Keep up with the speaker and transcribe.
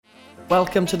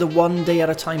Welcome to the One Day at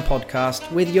a Time podcast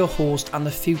with your host and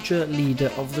the future leader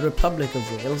of the Republic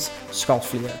of Wales, Scott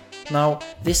Fleer. Now,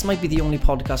 this might be the only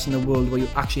podcast in the world where you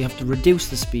actually have to reduce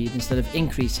the speed instead of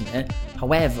increasing it.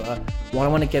 However, what I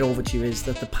want to get over to you is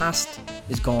that the past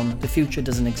is gone, the future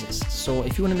doesn't exist. So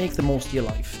if you want to make the most of your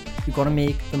life, you've got to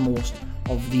make the most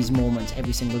of these moments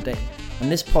every single day. And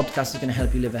this podcast is going to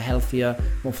help you live a healthier,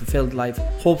 more fulfilled life,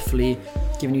 hopefully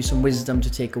giving you some wisdom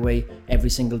to take away every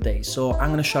single day. So I'm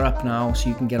going to shut up now so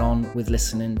you can get on with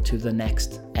listening to the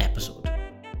next episode.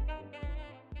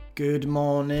 Good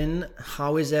morning.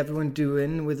 How is everyone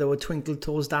doing with our twinkle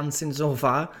toes dancing so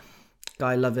far?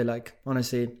 I love it,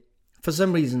 honestly. For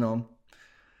some reason though,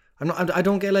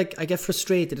 I get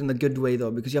frustrated in a good way though,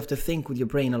 because you have to think with your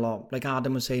brain a lot. Like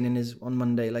Adam was saying on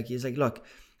Monday, he's like, look,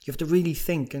 you have to really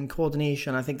think, and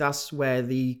coordination. I think that's where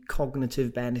the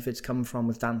cognitive benefits come from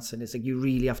with dancing. It's like you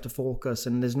really have to focus,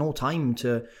 and there's no time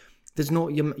to.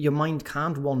 Your mind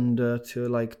can't wander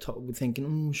to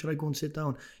thinking, should I go and sit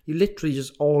down? You literally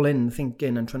just all in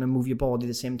thinking and trying to move your body at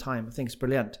the same time. I think it's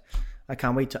brilliant. I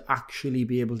can't wait to actually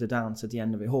be able to dance at the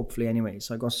end of it. Hopefully, anyway.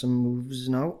 So I got some moves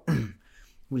now.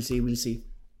 We'll see.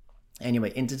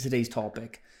 Anyway, into today's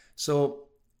topic. So,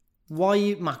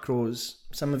 why macros?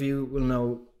 Some of you will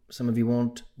know, some of you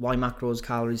won't. Why macros,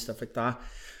 calories, stuff like that.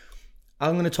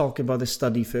 I'm going to talk about the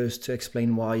study first to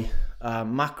explain why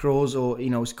macros, or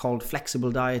it's called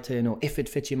flexible dieting, or if it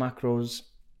fits your macros,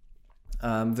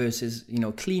 versus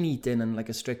clean eating and like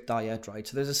a strict diet, right?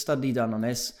 So there's a study done on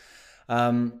this.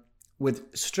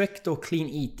 With strict or clean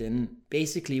eating,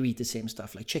 basically you eat the same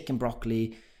stuff like chicken,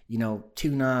 broccoli,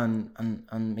 tuna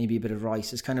and maybe a bit of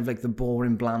rice. It's kind of like the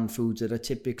boring, bland foods that are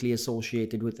typically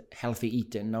associated with healthy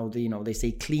eating. Now, they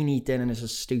say clean eating, and it's a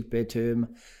stupid term.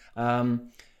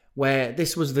 Where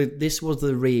this was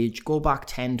the rage. Go back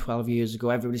 10, 12 years ago,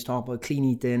 everybody's talking about clean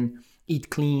eating, eat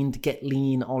clean, to get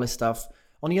lean, all this stuff.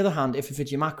 On the other hand, if it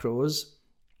fits your macros,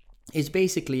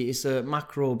 it's a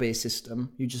macro-based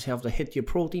system. You just have to hit your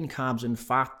protein, carbs, and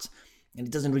fat, and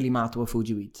it doesn't really matter what food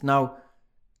you eat. Now,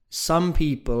 some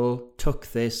people took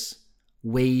this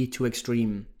way too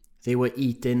extreme. They were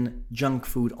eating junk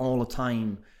food all the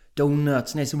time,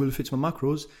 donuts, and they said, well, it fits my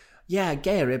macros. Yeah, I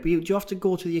get it, but you have to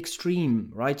go to the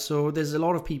extreme, right? So there's a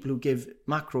lot of people who give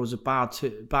macros a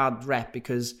bad rep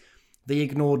because they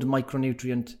ignored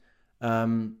micronutrient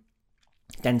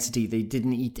density. They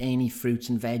didn't eat any fruits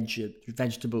and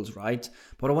vegetables, right?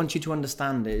 But what I want you to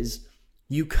understand is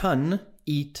you can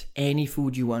eat any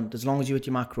food you want as long as you hit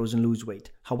your macros and lose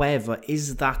weight. However,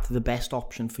 is that the best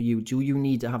option for you? Do you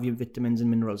need to have your vitamins and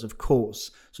minerals? Of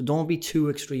course. So don't be too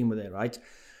extreme with it, right?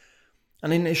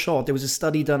 And in short, there was a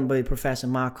study done by Professor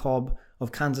Mark Hobb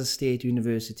of Kansas State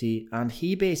University, and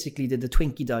he basically did the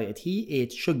Twinkie diet. He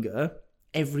ate sugar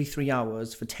every 3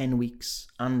 hours for 10 weeks,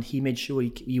 and he made sure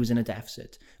he was in a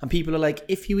deficit. And people are like,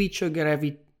 if you eat sugar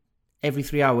every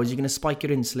 3 hours, you're going to spike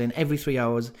your insulin every 3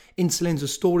 hours. Insulin's a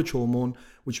storage hormone,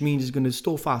 which means it's going to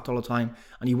store fat all the time,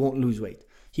 and you won't lose weight.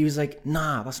 He was like,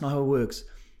 nah, that's not how it works.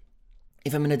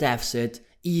 If I'm in a deficit,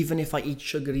 even if I eat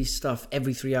sugary stuff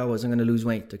every 3 hours, I'm going to lose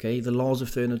weight, okay? The laws of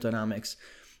thermodynamics.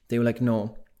 They were like,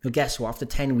 no. Well, guess what? After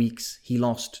 10 weeks, he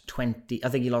lost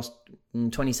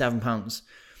 27 pounds.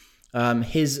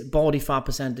 His body fat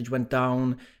percentage went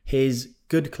down. His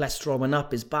good cholesterol went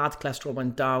up. His bad cholesterol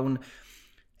went down.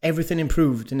 Everything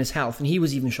improved in his health. And he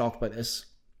was even shocked by this.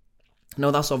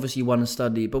 Now, that's obviously one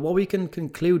study. But what we can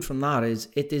conclude from that is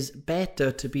it is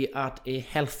better to be at a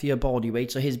healthier body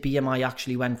weight. So his BMI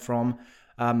actually went from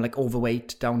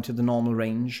overweight down to the normal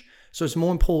range. So it's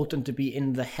more important to be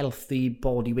in the healthy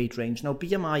body weight range. Now,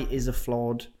 BMI is a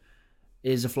flawed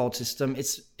system.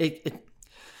 It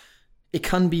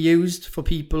can be used for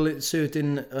people at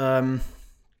certain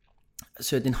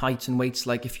heights and weights.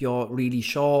 Like if you're really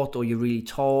short or you're really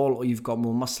tall or you've got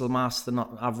more muscle mass than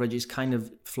average, it's kind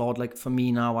of flawed. Like for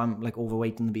me now, I'm like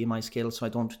overweight in the BMI scale, so I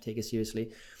don't take it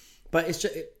seriously. But it's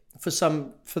just for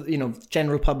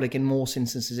general public, in most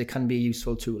instances, it can be a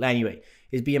useful tool. Anyway,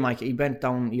 his BMI, he went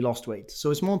down, he lost weight. So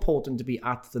it's more important to be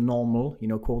at the normal,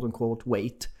 quote unquote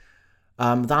weight,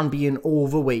 than being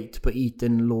overweight but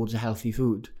eating loads of healthy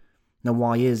food. Now,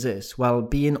 why is this? Well,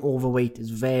 being overweight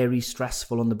is very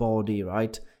stressful on the body,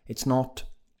 right? It's not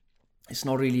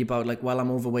really about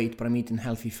I'm overweight, but I'm eating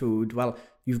healthy food. Well,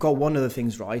 you've got one of the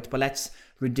things right, but let's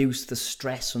reduce the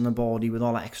stress on the body with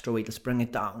all that extra weight. Let's bring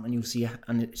it down. And you'll see,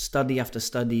 and study after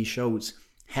study shows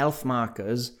health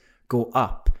markers go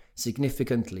up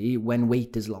significantly when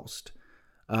weight is lost.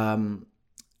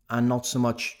 And not so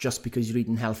much just because you're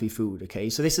eating healthy food, okay?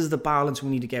 So this is the balance we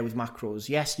need to get with macros.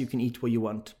 Yes, you can eat what you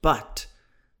want, but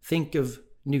think of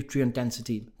nutrient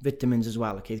density, vitamins as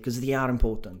well, okay, because they are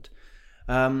important.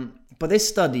 But this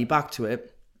study, back to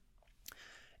it,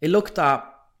 it looked at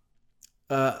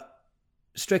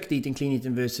strict eating, clean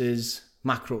eating versus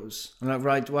macros. I'm like,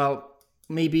 right, well,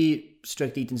 maybe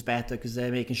strict eating's better because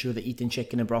they're making sure they're eating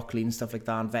chicken and broccoli and stuff like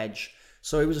that and veg.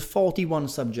 So it was 41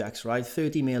 subjects, right?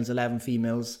 30 males, 11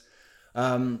 females.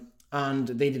 And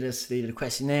they did a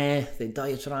questionnaire, their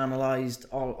diets were analysed,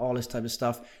 all this type of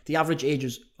stuff. The average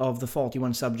ages of the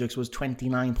 41 subjects was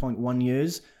 29.1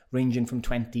 years, ranging from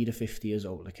 20 to 50 years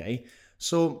old, okay?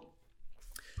 So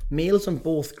males on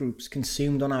both groups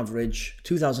consumed on average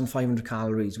 2,500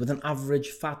 calories with an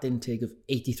average fat intake of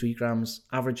 83 grams,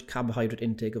 average carbohydrate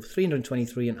intake of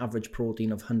 323 and average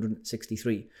protein of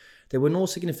 163. There were no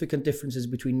significant differences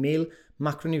between male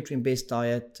macronutrient-based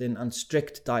dieting and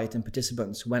strict dieting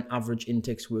participants when average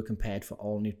intakes were compared for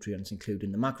all nutrients,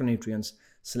 including the macronutrients,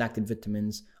 selected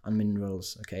vitamins and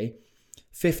minerals, okay?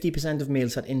 50% of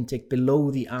males had intake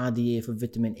below the RDA for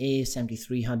vitamin A,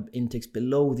 73 had intakes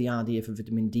below the RDA for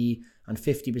vitamin D, and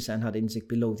 50% had intake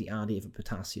below the RDA for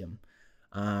potassium,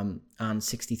 and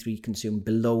 63 consumed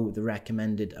below the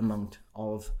recommended amount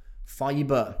of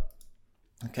fibre.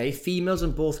 Okay, females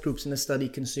in both groups in the study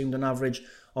consumed an average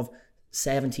of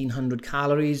 1,700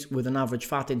 calories with an average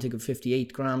fat intake of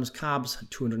 58 grams, carbs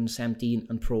 217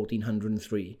 and protein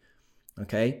 103.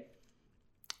 Okay.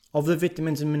 Of the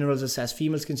vitamins and minerals assessed,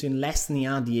 females consumed less than the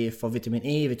RDA for vitamin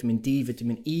A, vitamin D,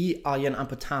 vitamin E, iron and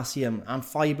potassium, and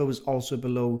fibre was also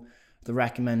below the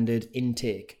recommended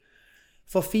intake.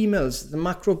 For females, the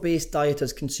macro-based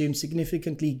dieters consumed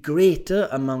significantly greater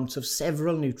amounts of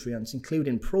several nutrients,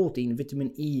 including protein,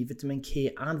 vitamin E, vitamin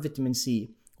K, and vitamin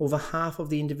C. Over half of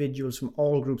the individuals from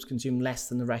all groups consumed less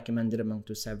than the recommended amount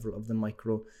of several of the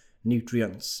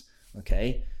micronutrients.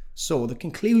 Okay, so the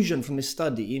conclusion from this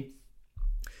study,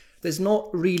 there's not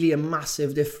really a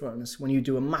massive difference when you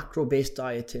do a macro-based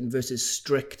dieting versus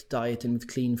strict dieting with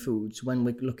clean foods when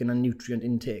we're looking at nutrient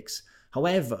intakes.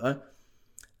 However,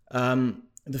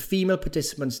 the female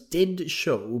participants did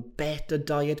show better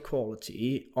diet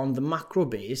quality on the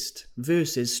macro-based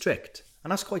versus strict.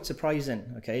 And that's quite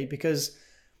surprising, okay? Because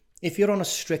if you're on a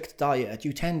strict diet,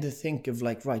 you tend to think of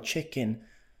like, right, chicken,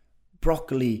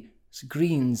 broccoli,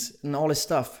 greens, and all this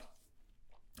stuff.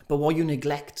 But what you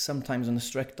neglect sometimes on a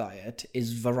strict diet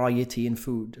is variety in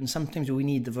food. And sometimes we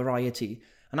need the variety.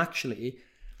 And actually,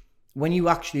 when you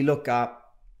actually look at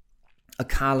a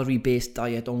calorie-based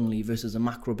diet only versus a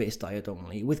macro-based diet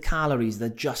only, with calories, they're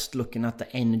just looking at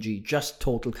the energy, just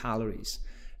total calories.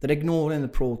 They're ignoring the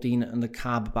protein and the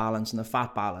carb balance and the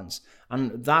fat balance.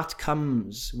 And that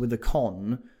comes with a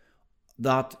con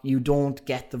that you don't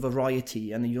get the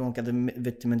variety and you don't get the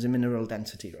vitamins and mineral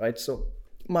density, right? So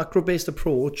macro-based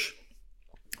approach,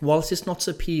 whilst it's not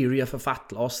superior for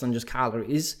fat loss than just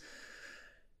calories,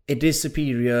 it is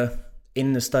superior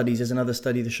in the studies. There's another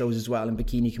study that shows as well in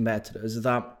bikini competitors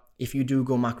that if you do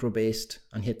go macro-based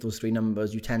and hit those three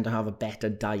numbers, you tend to have a better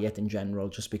diet in general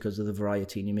just because of the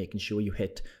variety and you're making sure you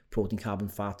hit protein, carb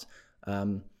and fat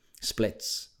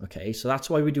splits. Okay, so that's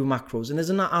why we do macros. And there's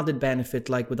an added benefit,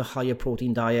 like with a higher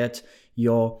protein diet,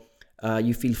 you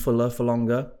feel fuller for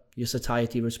longer, your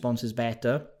satiety response is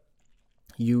better,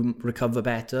 you recover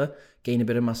better, gain a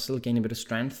bit of muscle, gain a bit of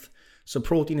strength. So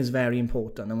protein is very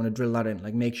important. I'm going to drill that in.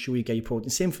 Like, make sure you get your protein.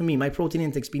 Same for me. My protein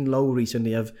intake's been low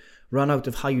recently. I've run out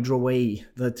of Hydro A,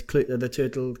 the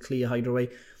Turtle Clear Hydro A.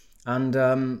 And,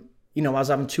 I was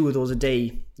having 2 of those a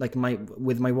day, like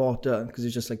with my water, because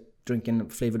it's just like drinking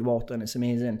flavoured water and it's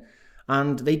amazing.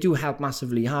 And they do help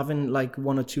massively. Having like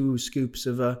 1 or 2 scoops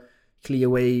of a Clear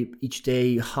Whey each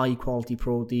day, high quality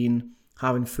protein,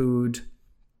 having food.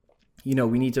 We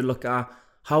need to look at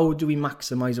how do we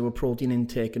maximize our protein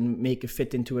intake and make it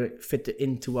fit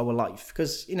into our life?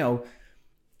 Because,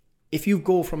 if you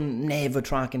go from never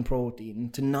tracking protein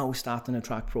to now starting to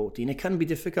track protein, it can be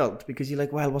difficult because you're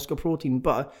like, well, what's got protein?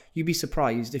 But you'd be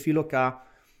surprised if you look at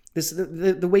this,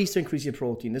 the ways to increase your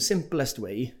protein. The simplest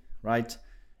way, right,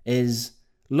 is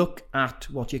look at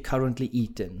what you're currently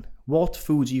eating. What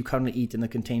foods are you currently eating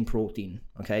that contain protein?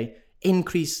 Okay.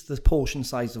 Increase the portion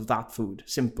size of that food.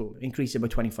 Simple. Increase it by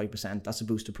 25%. That's a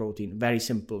boost of protein. Very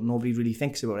simple. Nobody really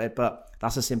thinks about it, but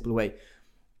that's a simple way.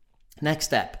 Next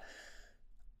step.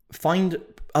 Find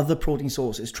other protein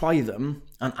sources. Try them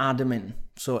and add them in.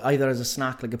 So either as a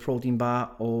snack, like a protein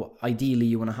bar, or ideally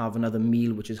you want to have another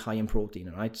meal which is high in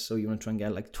protein, right? So you want to try and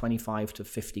get like 25 to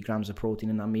 50 grams of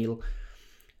protein in that meal.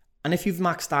 And if you've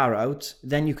maxed that out,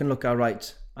 then you can look at,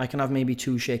 right, I can have maybe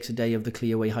 2 shakes a day of the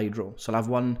Clear Whey Hydro. So I'll have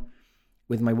one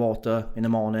with my water in the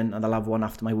morning, and I'll have one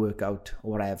after my workout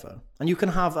or whatever. And you can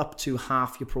have up to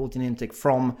half your protein intake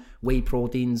from whey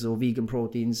proteins or vegan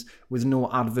proteins with no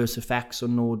adverse effects or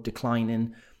no decline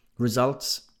in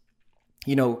results.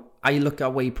 You know, I look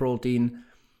at whey protein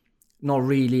not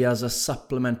really as a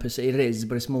supplement per se. It is,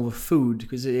 but it's more of a food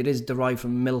because it is derived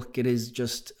from milk. It is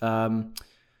just,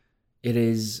 it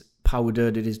is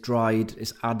powdered, it is dried,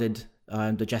 it's added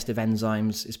digestive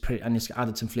enzymes, and it's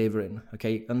added some flavour in,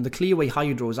 okay? And the Clear Whey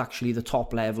Hydro is actually the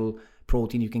top level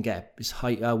protein you can get. It's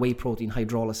whey protein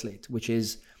hydrolysate, which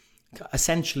is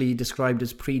essentially described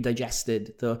as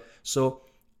pre-digested. So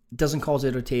it doesn't cause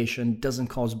irritation, doesn't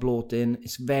cause bloating,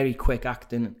 it's very quick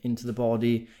acting into the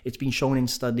body. It's been shown in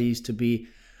studies to be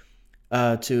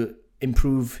to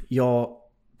improve your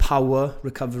power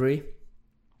recovery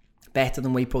better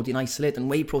than whey protein isolate, and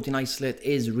whey protein isolate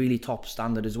is really top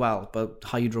standard as well, but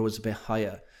hydro is a bit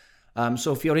higher.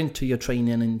 So if you're into your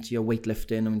training, into your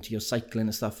weightlifting, or into your cycling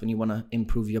and stuff, and you want to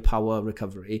improve your power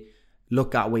recovery,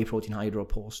 look at whey protein hydro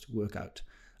post workout.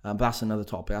 But that's another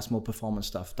topic. That's more performance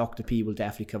stuff. Dr. P will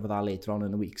definitely cover that later on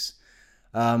in the weeks.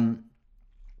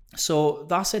 So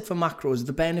that's it for macros.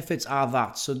 The benefits are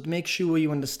that. So make sure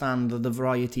you understand that the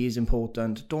variety is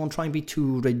important. Don't try and be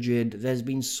too rigid. There's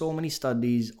been so many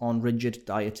studies on rigid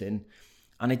dieting,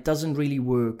 and it doesn't really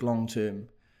work long term.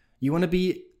 You want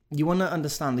to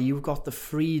understand that you've got the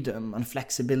freedom and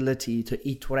flexibility to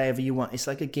eat whatever you want. It's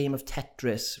like a game of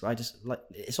Tetris, right?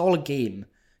 It's all a game.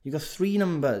 You got 3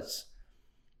 numbers.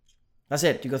 That's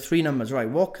it. You got 3 numbers, right?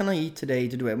 What can I eat today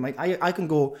to do it?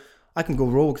 I can go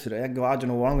rogue today. I can go, I don't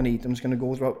know what I'm going to eat. I'm just going to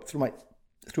go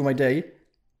through my day,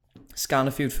 scan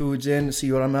a few foods in,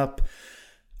 see what I'm up,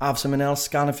 have something else,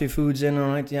 scan a few foods in, all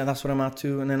right, yeah, that's what I'm at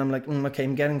too. And then I'm like, okay,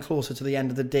 I'm getting closer to the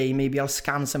end of the day. Maybe I'll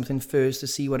scan something first to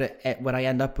see where I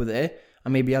end up with it,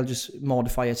 and maybe I'll just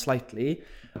modify it slightly.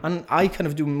 And I kind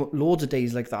of do loads of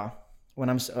days like that when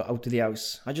I'm out of the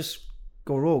house. I just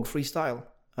go rogue, freestyle.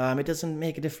 It doesn't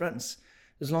make a difference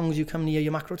as long as you come near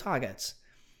your macro targets.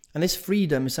 And this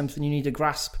freedom is something you need to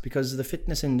grasp, because the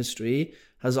fitness industry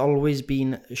has always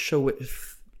been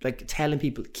telling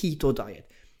people keto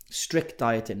diet, strict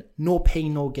dieting, no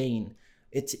pain, no gain.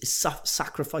 It's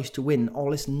sacrifice to win,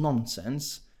 all this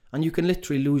nonsense. And you can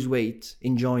literally lose weight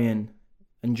enjoying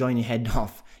your head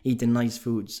off, eating nice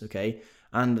foods, okay?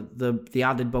 And the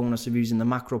added bonus of using the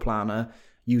macro planner,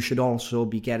 you should also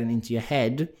be getting into your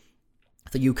head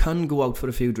that you can go out for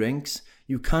a few drinks,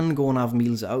 you can go and have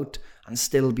meals out and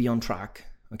still be on track,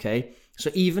 okay? So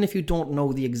even if you don't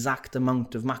know the exact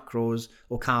amount of macros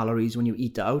or calories when you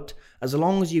eat out, as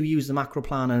long as you use the macro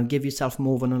planner and give yourself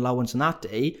more of an allowance on that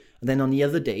day, and then on the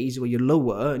other days where you're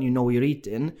lower and you know what you're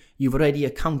eating, you've already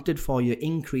accounted for your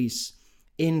increase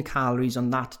in calories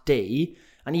on that day.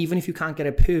 And even if you can't get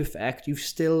it perfect, you've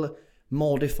still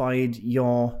modified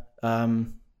your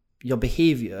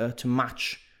behavior to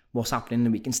match what's happening in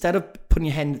the week. Instead of putting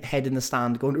your head in the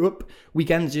stand going, oop,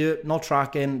 weekends here, not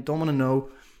tracking, don't want to know.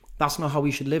 That's not how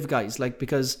we should live, guys.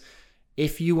 Because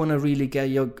if you want to really get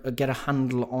a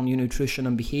handle on your nutrition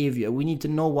and behavior, we need to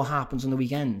know what happens on the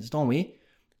weekends, don't we?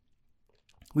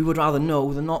 We would rather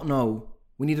know than not know.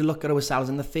 We need to look at ourselves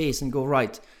in the face and go,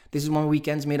 right, this is what my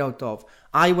weekend's made out of.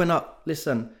 I went up,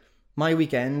 listen, my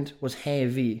weekend was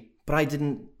heavy, but I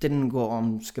didn't go,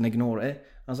 I'm just going to ignore it.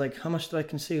 I was like, how much did I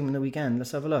consume in the weekend?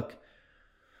 Let's have a look.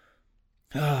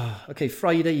 Okay,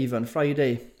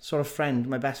 Friday, saw a friend,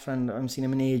 my best friend, I haven't seen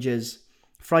him in ages.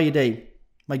 Friday,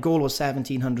 my goal was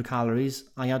 1,700 calories.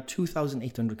 I had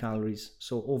 2,800 calories,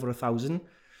 so over 1,000.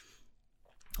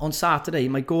 On Saturday,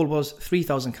 my goal was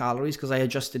 3,000 calories because I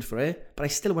adjusted for it, but I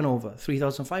still went over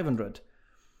 3,500.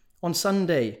 On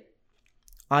Sunday,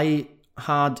 I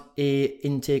had a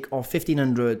intake of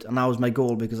 1,500, and that was my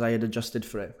goal because I had adjusted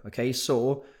for it. Okay,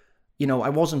 so I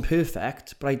wasn't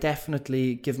perfect, but I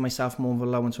definitely give myself more of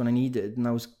allowance when I needed, and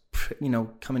I was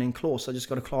coming in close. I just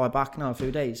got to claw it back now. A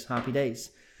few days, happy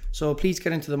days. So please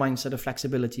get into the mindset of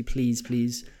flexibility,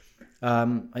 please.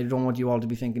 I don't want you all to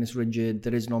be thinking it's rigid.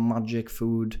 There is no magic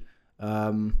food.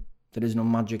 There is no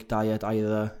magic diet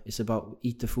either. It's about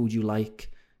eat the food you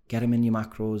like, get them in your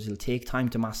macros. It'll take time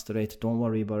to master it. Don't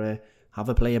worry about it. Have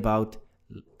a play about.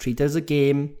 Treat it as a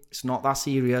game. It's not that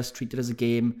serious. Treat it as a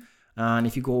game. And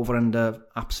if you go over under,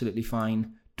 absolutely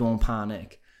fine. Don't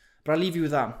panic. But I'll leave you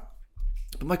with that.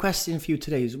 But my question for you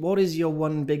today is, what is your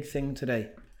one big thing today?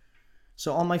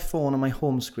 So on my phone, on my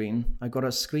home screen, I got a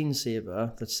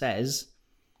screensaver that says,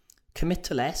 commit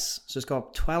to less. So it's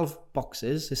got 12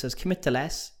 boxes. It says commit to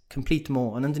less, complete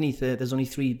more. And underneath it, there's only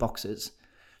 3 boxes.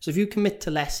 So if you commit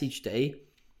to less each day,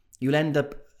 you'll end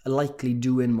up likely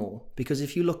doing more. Because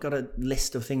if you look at a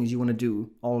list of things you want to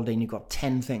do all day and you've got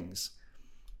 10 things,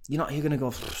 you're going to go,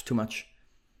 it's too much.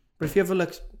 But if you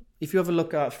ever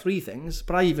look at 3 things,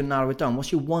 but I even narrow it down,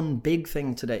 what's your one big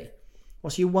thing today?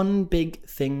 What's your one big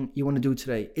thing you want to do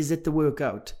today? Is it the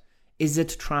workout? Is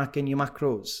it tracking your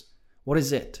macros? What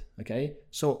is it? Okay,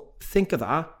 so think of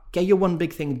that, get your one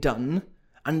big thing done,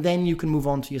 and then you can move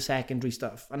on to your secondary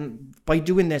stuff. And by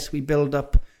doing this, we build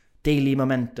up daily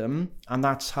momentum, and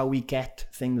that's how we get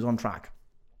things on track.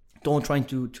 Don't try and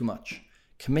do too much.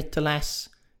 Commit to less,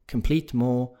 complete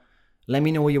more. Let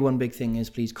me know what your one big thing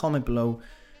is. Please comment below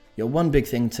your one big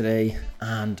thing today,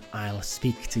 and I'll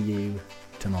speak to you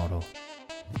tomorrow.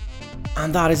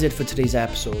 And that is it for today's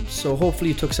episode. So hopefully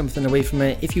you took something away from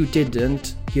it. If you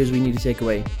didn't, here's what you need to take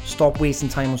away. Stop wasting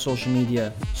time on social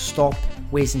media. Stop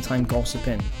wasting time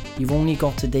gossiping. You've only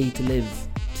got today to live.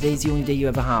 Today's the only day you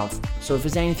ever have. So if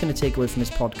there's anything to take away from this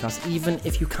podcast, even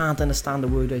if you can't understand the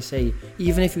word I say,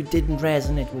 even if you didn't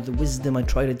resonate with the wisdom I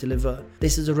try to deliver,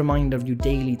 this is a reminder of you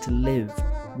daily to live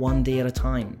one day at a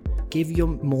time. Give your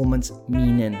moments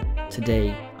meaning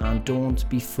today, and don't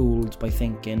be fooled by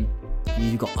thinking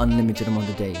you've got unlimited amount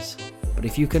of days. But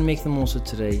if you can make the most of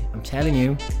today, I'm telling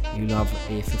you, you'll have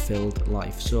a fulfilled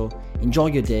life. So enjoy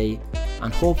your day,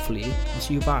 and hopefully I'll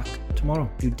see you back tomorrow.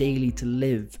 You daily to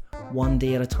live one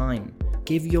day at a time.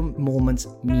 Give your moments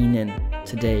meaning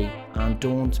today, and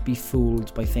don't be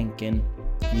fooled by thinking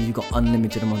you've got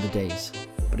unlimited amount of days.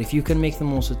 But if you can make the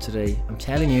most of today, I'm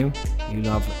telling you,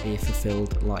 you'll have a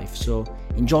fulfilled life. So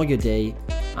enjoy your day,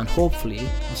 and hopefully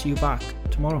I'll see you back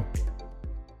tomorrow.